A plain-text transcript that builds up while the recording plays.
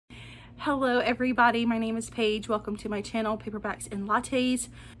Hello everybody, my name is Paige. Welcome to my channel, Paperbacks and Lattes.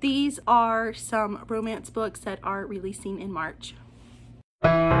 These are some romance books that are releasing in March.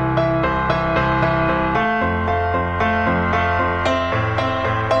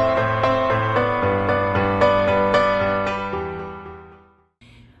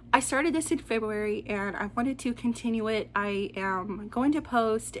 I started this in February and I wanted to continue it. I am going to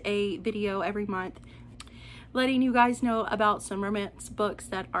post a video every month letting you guys know about some romance books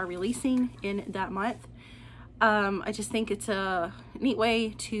that are releasing in that month. I just think it's a neat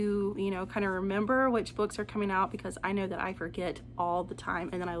way to, you know, kind of remember which books are coming out, because I know that I forget all the time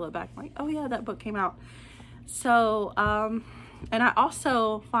and then I look back like, oh yeah, that book came out. So and I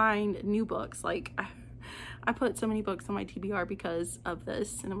also find new books. Like I put so many books on my TBR because of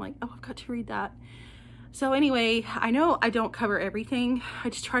this, and I'm like, oh, I've got to read that. So anyway, I know I don't cover everything. I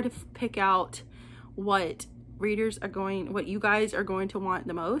just try to pick out what what you guys are going to want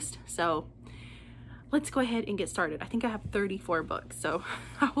the most. So let's go ahead and get started. I think I have 34 books, so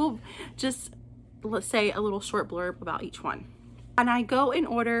I will just, let's say, a little short blurb about each one. And I go in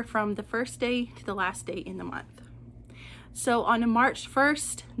order from the first day to the last day in the month. So on March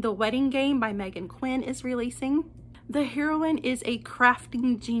 1st, The Wedding Game by Meghan Quinn is releasing. The heroine is a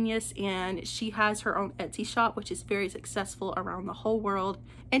crafting genius and she has her own Etsy shop, which is very successful around the whole world.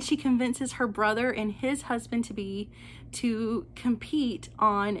 And she convinces her brother and his husband-to-be to compete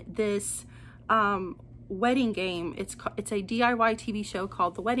on this wedding game. It's a DIY TV show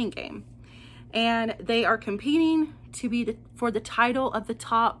called The Wedding Game. And they are competing to be for the title of the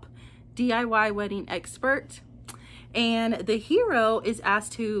top DIY wedding expert. And the hero is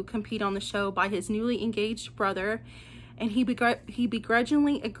asked to compete on the show by his newly engaged brother, and he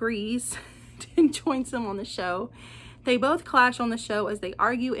begrudgingly agrees and joins him on the show. They both clash on the show as they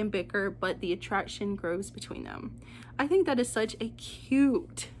argue and bicker, but the attraction grows between them. I think that is such a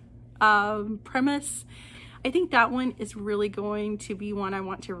cute premise. I think that one is really going to be one I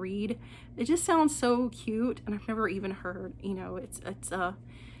want to read. It just sounds so cute, and I've never even heard, you know,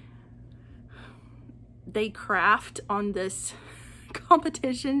 they craft on this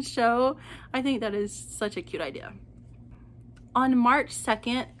competition show. I think that is such a cute idea. On March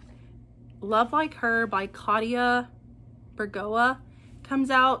 2nd, Love Like Her by Claudia Burgoa comes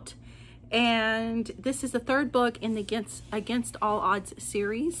out, and this is the third book in the Against All Odds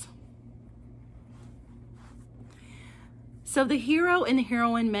series. So the hero and the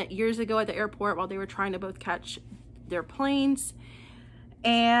heroine met years ago at the airport while they were trying to both catch their planes.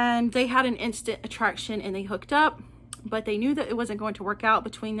 And they had an instant attraction and they hooked up, but they knew that it wasn't going to work out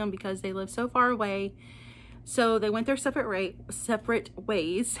between them because they lived so far away. So they went their separate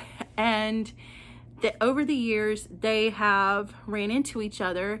ways, and over the years they have ran into each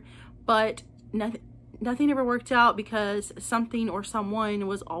other, but nothing ever worked out because something or someone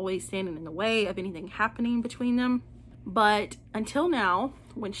was always standing in the way of anything happening between them. But until now,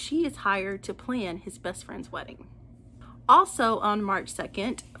 when she is hired to plan his best friend's wedding. Also on March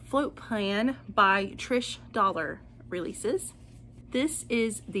 2nd, Float Plan by Trish releases. This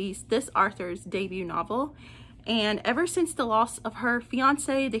is this author's debut novel, and ever since the loss of her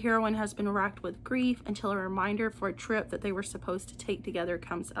fiance, the heroine has been racked with grief until a reminder for a trip that they were supposed to take together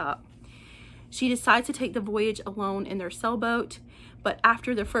comes up. She decides to take the voyage alone in their sailboat, but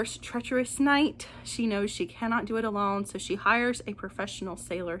after the first treacherous night, she knows she cannot do it alone, so she hires a professional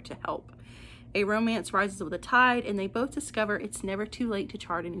sailor to help. A romance rises with the tide, and they both discover it's never too late to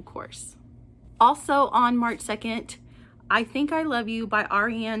chart a new course. Also on March 2nd, I Think I Love You by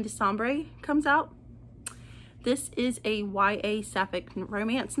Auriane Desombre comes out. This is a YA sapphic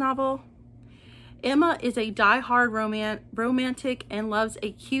romance novel. Emma is a die-hard romantic and loves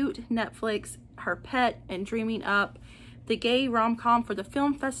a cute Netflix, her pet, and dreaming up the gay rom-com for the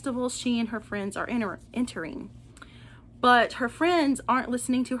film festival she and her friends are entering. But her friends aren't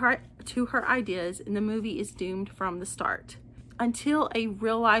listening to her ideas, and the movie is doomed from the start. Until a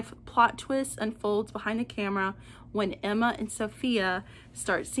real-life plot twist unfolds behind the camera when Emma and Sophia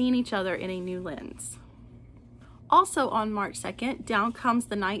start seeing each other in a new lens. Also on March 2nd, Down Comes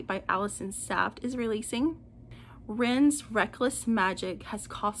the Night by Allison Saft is releasing. Wren's reckless magic has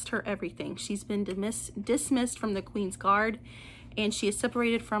cost her everything. She's been dismissed from the Queen's Guard, and she is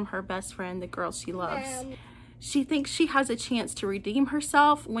separated from her best friend, the girl she loves. She thinks she has a chance to redeem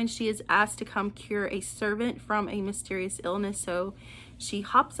herself when she is asked to come cure a servant from a mysterious illness. So she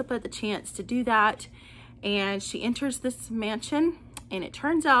hops up at the chance to do that, and she enters this mansion, and it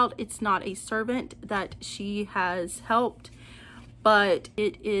turns out it's not a servant that she has helped, but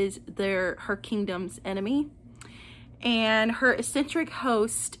it is her kingdom's enemy. And her eccentric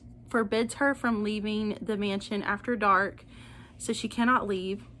host forbids her from leaving the mansion after dark, so she cannot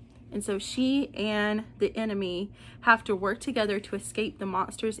leave. And so she and the enemy have to work together to escape the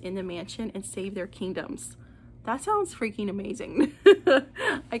monsters in the mansion and save their kingdoms. That sounds freaking amazing.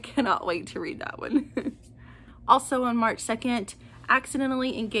 I cannot wait to read that one. Also on March 2nd,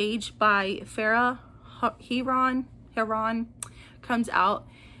 Accidentally Engaged by Farrah, Heron comes out.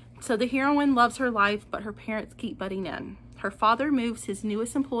 So the heroine loves her life, but her parents keep butting in. Her father moves his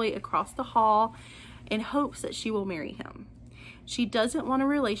newest employee across the hall in hopes that she will marry him. She doesn't want a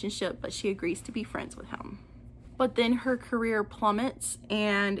relationship, but she agrees to be friends with him. But then her career plummets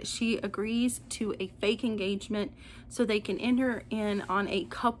and she agrees to a fake engagement so they can enter in on a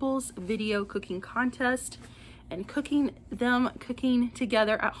couples video cooking contest. And cooking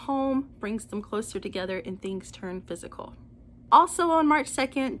together at home brings them closer together and things turn physical. Also on March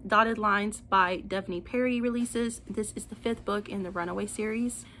 2nd, Dotted Lines by Devney releases. This is the 5th book in the Runaway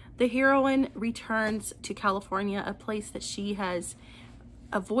series. The heroine returns to California, a place that she has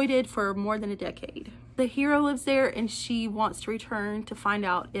avoided for more than a decade. The hero lives there and she wants to return to find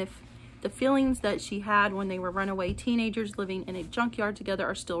out if the feelings that she had when they were runaway teenagers living in a junkyard together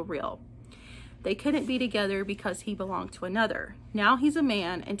are still real. They couldn't be together because he belonged to another. Now he's a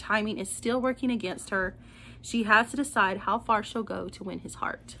man and timing is still working against her. She has to decide how far she'll go to win his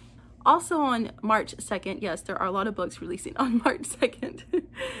heart. Also on March 2nd, yes, there are a lot of books releasing on March 2nd,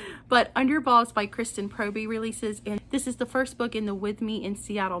 but Underboss by Kristin Proby releases, and this is the first book in the With Me in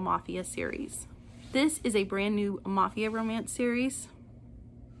Seattle Mafia series. This is a brand new mafia romance series.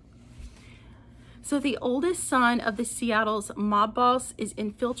 So the oldest son of the Seattle's mob boss is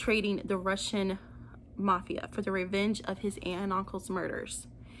infiltrating the Russian mafia for the revenge of his aunt and uncle's murders.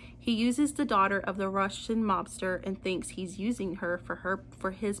 He uses the daughter of the Russian mobster and thinks he's using her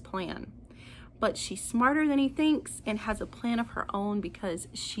for his plan. But she's smarter than he thinks and has a plan of her own because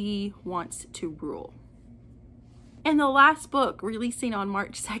she wants to rule. And the last book releasing on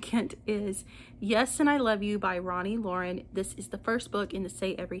March 2nd is Yes and I Love You by Roni Loren. This is the first book in the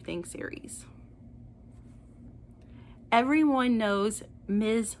Say Everything series. Everyone knows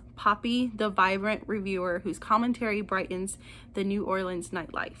Ms. Poppy, the vibrant reviewer whose commentary brightens the New Orleans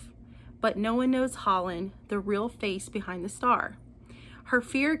nightlife. But no one knows Holland, the real face behind the star. Her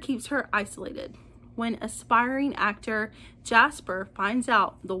fear keeps her isolated. When aspiring actor Jasper finds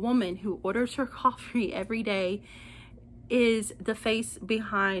out the woman who orders her coffee every day is the face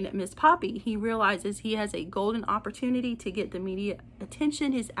behind Miss Poppy, he realizes he has a golden opportunity to get the media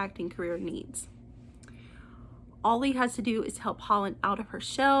attention his acting career needs. All he has to do is help Holland out of her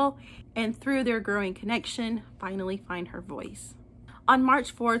shell and through their growing connection, finally find her voice. On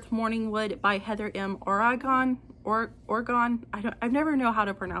March 4th, Mourning by Heather M. Oregon, I never know how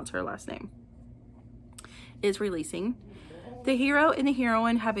to pronounce her last name, is releasing. The hero and the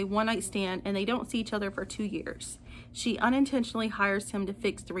heroine have a one-night stand and they don't see each other for 2 years. She unintentionally hires him to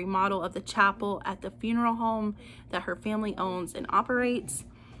fix the remodel of the chapel at the funeral home that her family owns and operates,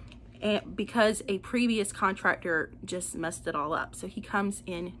 and because a previous contractor just messed it all up. So he comes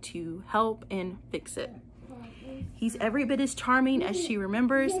in to help and fix it. He's every bit as charming as she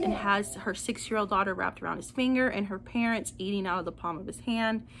remembers and has her 6-year-old daughter wrapped around his finger and her parents eating out of the palm of his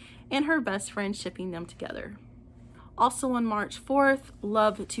hand and her best friend shipping them together. Also on March 4th,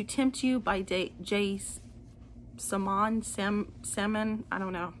 Love to Tempt You by Saman, I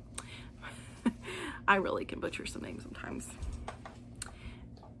don't know. I really can butcher some names sometimes.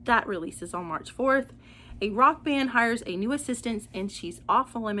 That releases on March 4th. A rock band hires a new assistant and she's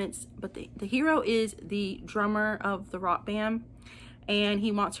off the limits, but the hero is the drummer of the rock band and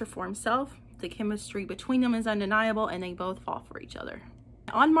he wants her for himself. The chemistry between them is undeniable and they both fall for each other.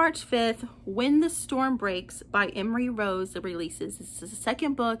 On March 5th, When the Storm Breaks by Emery Rose releases. This is the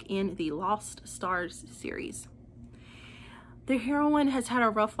second book in the Lost Stars series. The heroine has had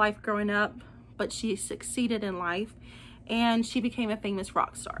a rough life growing up, but she succeeded in life and she became a famous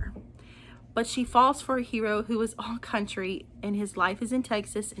rock star. But she falls for a hero who is all country and his life is in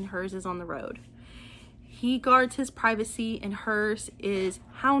Texas and hers is on the road. He guards his privacy and hers is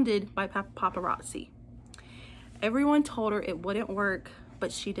hounded by paparazzi. Everyone told her it wouldn't work,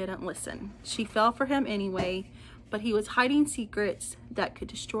 but she didn't listen. She fell for him anyway, but he was hiding secrets that could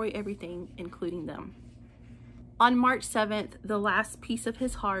destroy everything, including them. On March 7th, The Last Piece of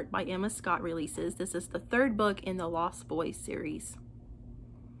His Heart by Emma Scott releases. This is the third book in the Lost Boys series.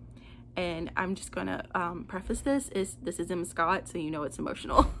 And I'm just gonna preface this is Emma Scott, so you know it's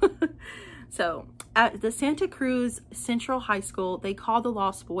emotional. So at the Santa Cruz Central High School, they call the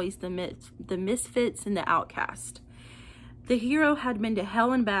Lost Boys the misfits and the outcast. The hero had been to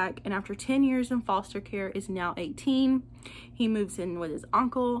hell and back, and after 10 years in foster care is now 18. He moves in with his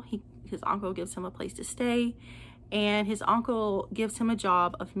uncle. His uncle gives him a place to stay, and his uncle gives him a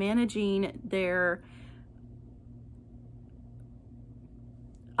job of managing their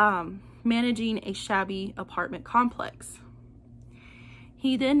managing a shabby apartment complex.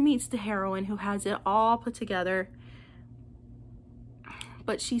 He then meets the heroine, who has it all put together,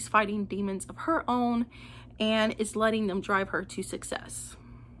 but she's fighting demons of her own and is letting them drive her to success.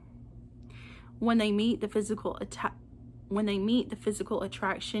 When they meet, the physical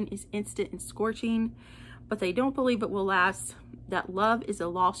attraction is instant and scorching, but they don't believe it will last, that love is a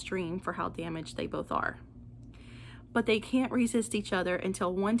lost dream for how damaged they both are. But they can't resist each other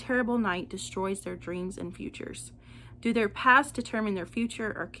until one terrible night destroys their dreams and futures. Do their past determine their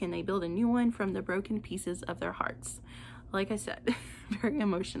future, or can they build a new one from the broken pieces of their hearts? Like I said, very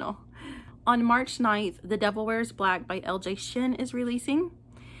emotional. On March 9th, The Devil Wears Black by LJ Shen is releasing.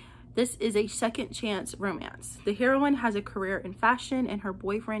 This is a second chance romance. The heroine has a career in fashion and her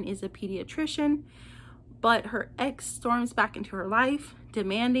boyfriend is a pediatrician, but her ex storms back into her life,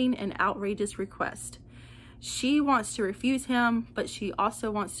 demanding an outrageous request. She wants to refuse him, but she also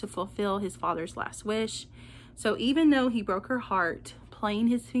wants to fulfill his father's last wish. So even though he broke her heart, playing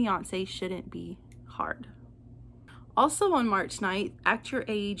his fiance shouldn't be hard. Also on March 9th, Act Your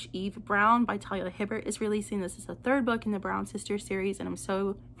Age, Eve Brown by Talia Hibbert is releasing. This is the third book in the Brown Sisters series, and I'm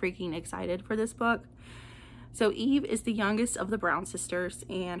so freaking excited for this book. So Eve is the youngest of the Brown sisters,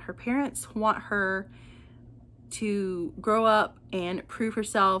 and her parents want her to grow up and prove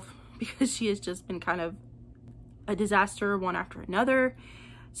herself because she has just been kind of a disaster one after another.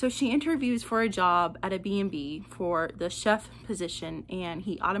 So she interviews for a job at a B&B for the chef position, and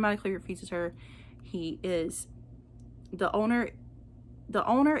he automatically refuses her. He is the owner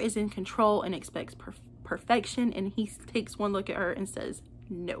is in control and expects perfection, and he takes one look at her and says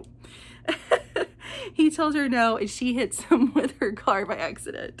no. He tells her no, and she hits him with her car by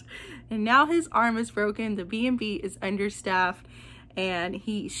accident, and now his arm is broken. The B&B is understaffed, and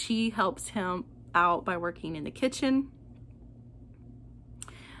she helps him out by working in the kitchen.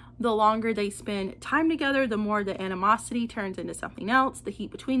 The longer they spend time together, the more the animosity turns into something else. The heat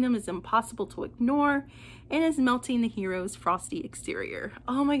between them is impossible to ignore and is melting the hero's frosty exterior.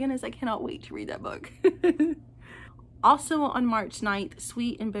 Oh my goodness, I cannot wait to read that book. Also on March 9th,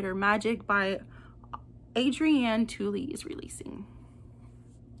 Sweet and Bitter Magic by Adrianne Tooley is releasing.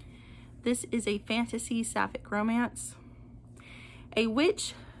 This is a fantasy sapphic romance. A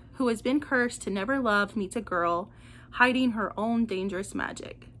witch who has been cursed to never love meets a girl hiding her own dangerous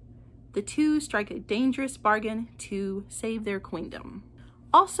magic. The two strike a dangerous bargain to save their queendom.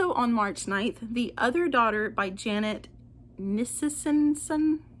 Also on March 9th, The Other Daughter by Janet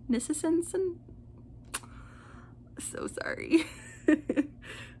Nissenson. So sorry.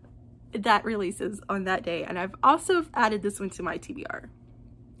 That releases on that day, and I've also added this one to my TBR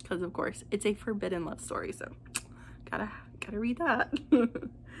because of course it's a forbidden love story, so gotta read that.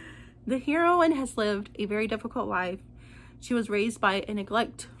 The heroine has lived a very difficult life. She was raised by a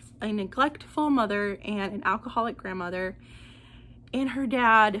neglectful mother and an alcoholic grandmother, and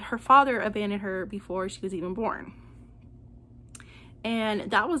her father abandoned her before she was even born. And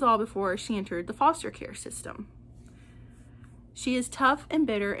that was all before she entered the foster care system. She is tough and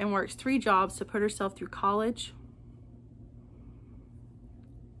bitter and works 3 jobs to put herself through college.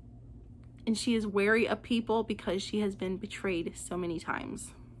 And she is wary of people because she has been betrayed so many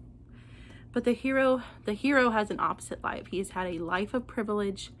times. But the hero has an opposite life. He has had a life of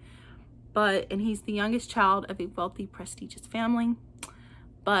privilege, and he's the youngest child of a wealthy, prestigious family,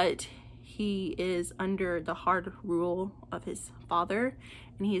 but he is under the hard rule of his father,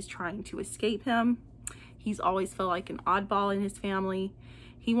 and he is trying to escape him. He's always felt like an oddball in his family.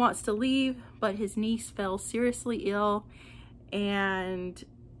 He wants to leave, but his niece fell seriously ill, and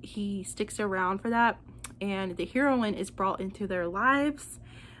he sticks around for that. And the heroine is brought into their lives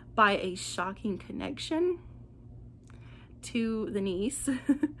by a shocking connection to the niece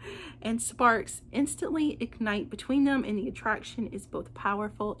and sparks instantly ignite between them, and the attraction is both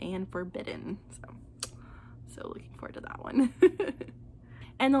powerful and forbidden. So looking forward to that one.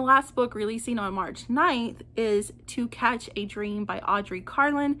 And the last book releasing on March 9th is To Catch a Dream by Audrey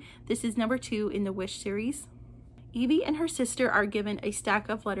Carlan. This is number 2 in the Wish series. Evie and her sister are given a stack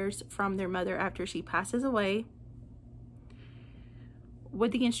of letters from their mother after she passes away,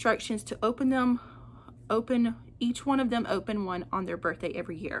 with the instructions to open each one of them one on their birthday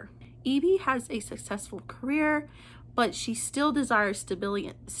every year. Evie has a successful career, but she still desires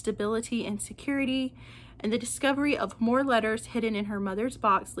stability and security, and the discovery of more letters hidden in her mother's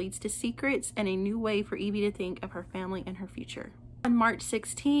box leads to secrets and a new way for Evie to think of her family and her future. On March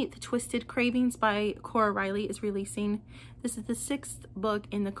 16th, Twisted Cravings by Cora Riley is releasing. This is the 6th book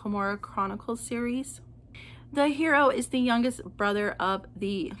in the Cora Chronicles series. The hero is the youngest brother of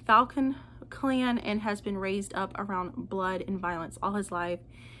the Falcon clan and has been raised up around blood and violence all his life,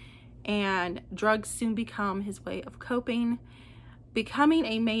 and drugs soon become his way of coping. Becoming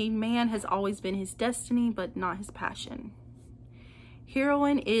a made man has always been his destiny, but not his passion.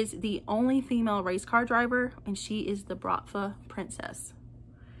 Heroine is the only female race car driver, and she is the Bratva princess.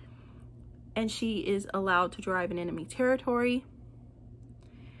 And she is allowed to drive in enemy territory.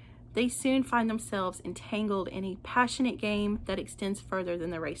 They soon find themselves entangled in a passionate game that extends further than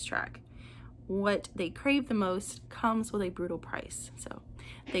the racetrack. What they crave the most comes with a brutal price. So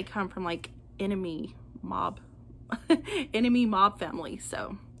they come from like enemy mob family.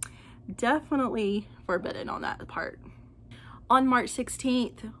 So definitely forbidden on that part. On March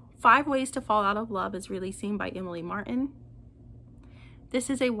 16th, 5 Ways to Fall Out of Love is releasing by Emily Martin. This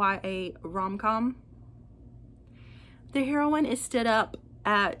is a YA rom-com. The heroine is stood up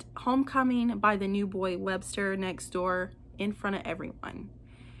at homecoming by the new boy Webster next door in front of everyone,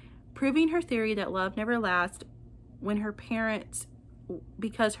 proving her theory that love never lasts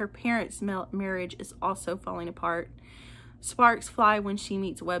because her parents' marriage is also falling apart. Sparks fly when she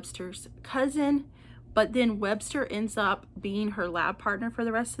meets Webster's cousin, but then Webster ends up being her lab partner for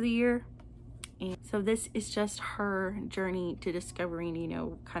the rest of the year. And so this is just her journey to discovering, you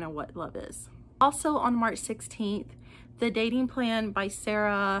know, kind of what love is. Also on March 16th, The Dating Plan by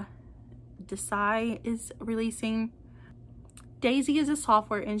Sarah Desai is releasing. Daisy is a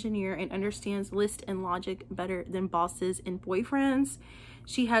software engineer and understands list and logic better than bosses and boyfriends.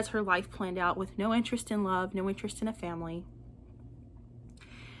 She has her life planned out with no interest in love, no interest in a family.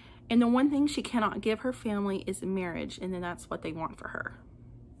 And the one thing she cannot give her family is marriage, and then that's what they want for her.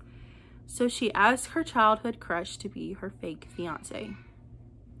 So she asks her childhood crush to be her fake fiance.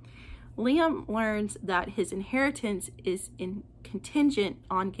 Liam learns that his inheritance is contingent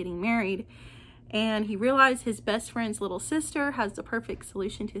on getting married, and he realizes his best friend's little sister has the perfect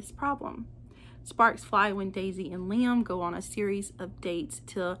solution to his problem. Sparks fly when Daisy and Liam go on a series of dates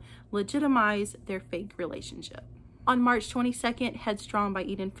to legitimize their fake relationship. On March 22nd, Headstrong by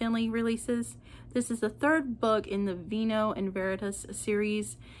Eden Finley releases. This is the 3rd book in the Vino and Veritas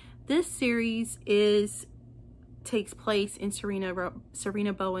series. This series takes place in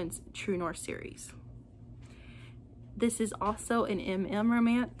Serena Bowen's True North series. This is also an MM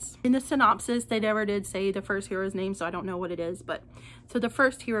romance. In the synopsis, they never did say the first hero's name, so I don't know what it is. But so the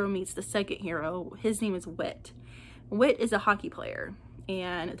first hero meets the second hero. His name is Whit. Whit is a hockey player,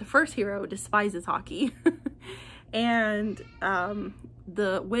 and the first hero despises hockey. And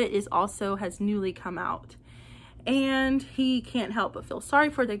the Whit is also has newly come out, and he can't help but feel sorry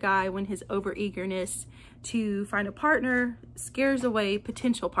for the guy when his overeagerness to find a partner scares away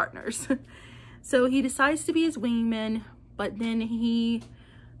potential partners. So he decides to be his wingman, but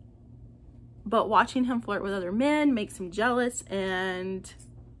watching him flirt with other men makes him jealous, and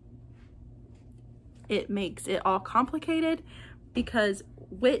it makes it all complicated because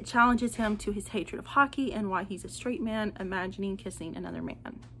Whit challenges him to his hatred of hockey and why he's a straight man imagining kissing another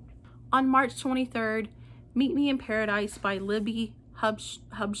man. On March 23rd, Meet Me in Paradise by Libby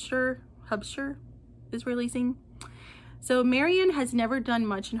Hubsher is releasing. So Marion has never done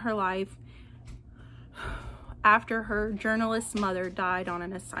much in her life after her journalist's mother died on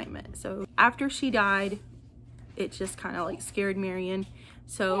an assignment. So after she died, it just kind of like scared Marion.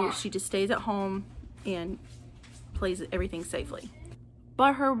 So she just stays at home and plays everything safely.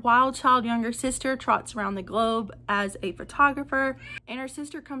 But her wild child younger sister trots around the globe as a photographer, and her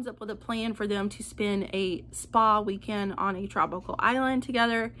sister comes up with a plan for them to spend a spa weekend on a tropical island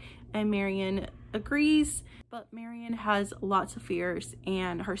together, and Marion agrees. But Marion has lots of fears,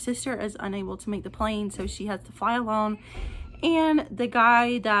 and her sister is unable to make the plane, so she has to fly alone. And the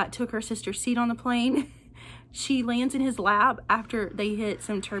guy that took her sister's seat on the plane, she lands in his lab after they hit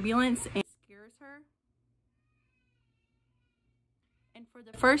some turbulence and scares her. And for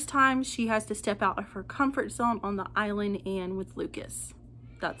the first time, she has to step out of her comfort zone on the island and with Lucas.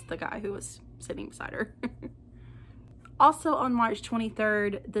 That's the guy who was sitting beside her. Also on March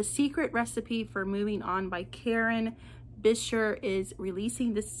 23rd, The Secret Recipe for Moving On by Karen Bisher is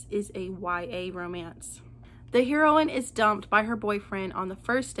releasing. This is a YA romance. The heroine is dumped by her boyfriend on the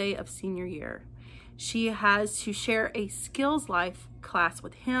first day of senior year. She has to share a skills life class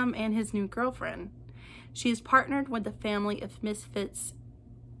with him and his new girlfriend. She is partnered with a family of misfits,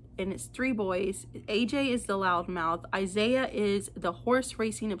 and it's 3 boys. AJ is the loudmouth, Isaiah is the horse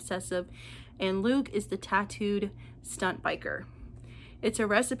racing obsessive, and Luke is the tattooed stunt biker. It's a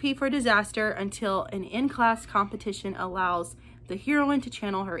recipe for disaster until an in-class competition allows the heroine to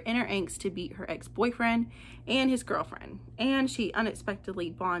channel her inner angst to beat her ex-boyfriend and his girlfriend. And she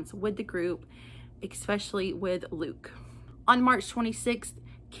unexpectedly bonds with the group especially with Luke. On March 26th,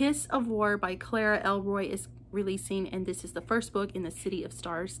 Kiss of War by Clara Elroy is releasing, and this is the first book in the City of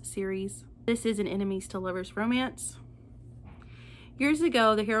Stars series. This is an enemies to lovers romance. Years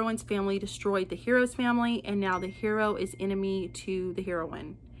ago, the heroine's family destroyed the hero's family, and now the hero is enemy to the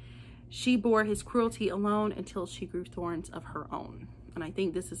heroine. She bore his cruelty alone until she grew thorns of her own. And I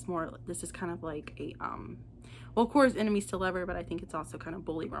think this is kind of like a, well, of course, enemies to lover, but I think it's also kind of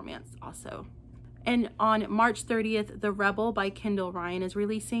bully romance also. And on March 30th, The Rebel by Kendall Ryan is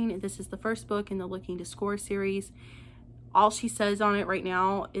releasing. This is the first book in the Looking to Score series. All she says on it right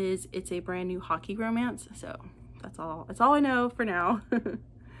now is it's a brand new hockey romance. So that's all I know for now.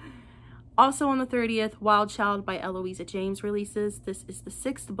 Also on the 30th, Wild Child by Eloisa James releases. This is the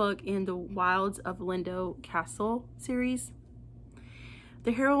 6th book in the Wilds of Lindo Castle series.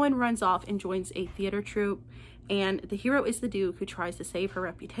 The heroine runs off and joins a theater troupe, and the hero is the Duke who tries to save her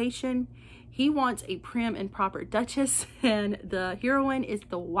reputation. He wants a prim and proper duchess, and the heroine is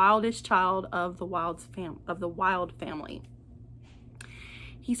the wildest child of the Wild family.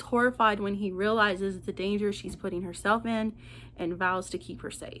 He's horrified when he realizes the danger she's putting herself in and vows to keep her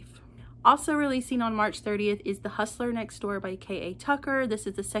safe. Also releasing on March 30th is The Hustler Next Door by K.A. Tucker. This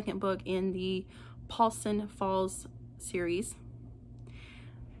is the 2nd book in the Paulson Falls series.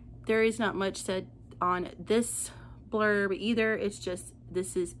 There is not much said on this blurb either. It's just,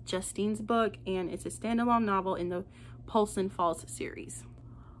 this is Justine's book, and it's a standalone novel in the Paulson Falls series.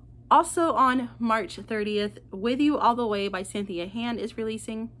 Also on March 30th, With You All the Way by Cynthia Hand is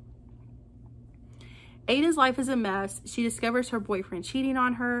releasing. Ada's life is a mess. She discovers her boyfriend cheating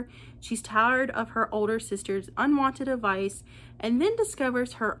on her. She's tired of her older sister's unwanted advice, and then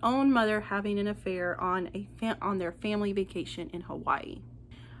discovers her own mother having an affair on their family vacation in Hawaii.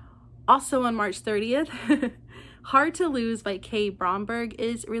 Also on March 30th, Hard to Lose by Kay Bromberg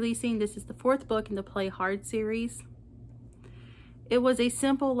is releasing. This is the 4th book in the Play Hard series. It was a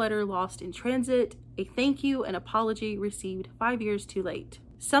simple letter lost in transit, a thank you and apology received 5 years too late.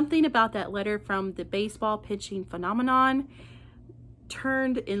 Something about that letter from the baseball pitching phenomenon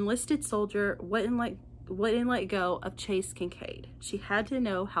turned enlisted soldier wouldn't let go of Chase Kincaid. She had to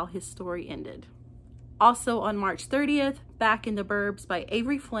know how his story ended. Also on March 30th, Back in the Burbs by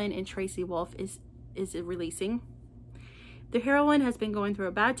Avery Flynn and Tracy Wolf is releasing. The heroine has been going through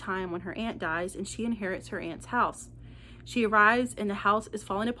a bad time when her aunt dies, and she inherits her aunt's house. She arrives and the house is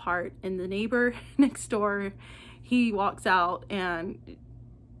falling apart, and the neighbor next door, he walks out and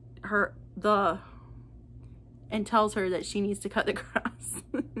tells her that she needs to cut the grass.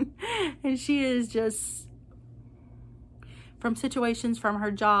 And she is just, from situations from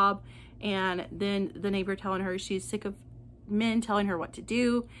her job, and then the neighbor telling her she's sick of men telling her what to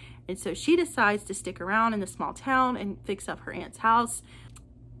do, and so she decides to stick around in the small town and fix up her aunt's house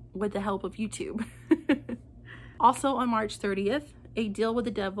with the help of YouTube. Also on March 30th, A Deal with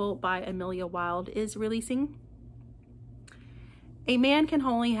the Devil by Amelia Wilde is releasing. A man can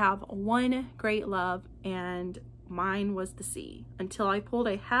only have one great love, and mine was the sea, until I pulled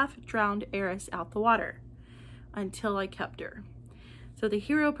a half-drowned heiress out the water, until I kept her. So the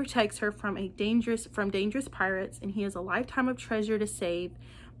hero protects her from dangerous pirates, and he has a lifetime of treasure to save,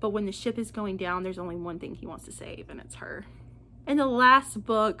 but when the ship is going down, there's only one thing he wants to save, and it's her. And the last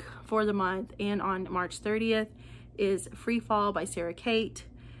book for the month, and on March 30th, is Free Fall by Sarah Kate.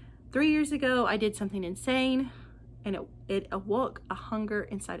 3 years ago, I did something insane, and it awoke a hunger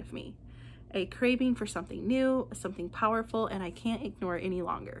inside of me, a craving for something new, something powerful, and I can't ignore it any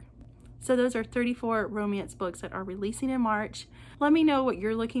longer. So those are 34 romance books that are releasing in March. Let me know what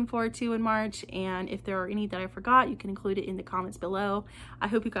you're looking forward to in March, and if there are any that I forgot, you can include it in the comments below. I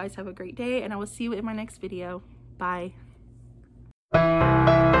hope you guys have a great day, and I will see you in my next video. Bye.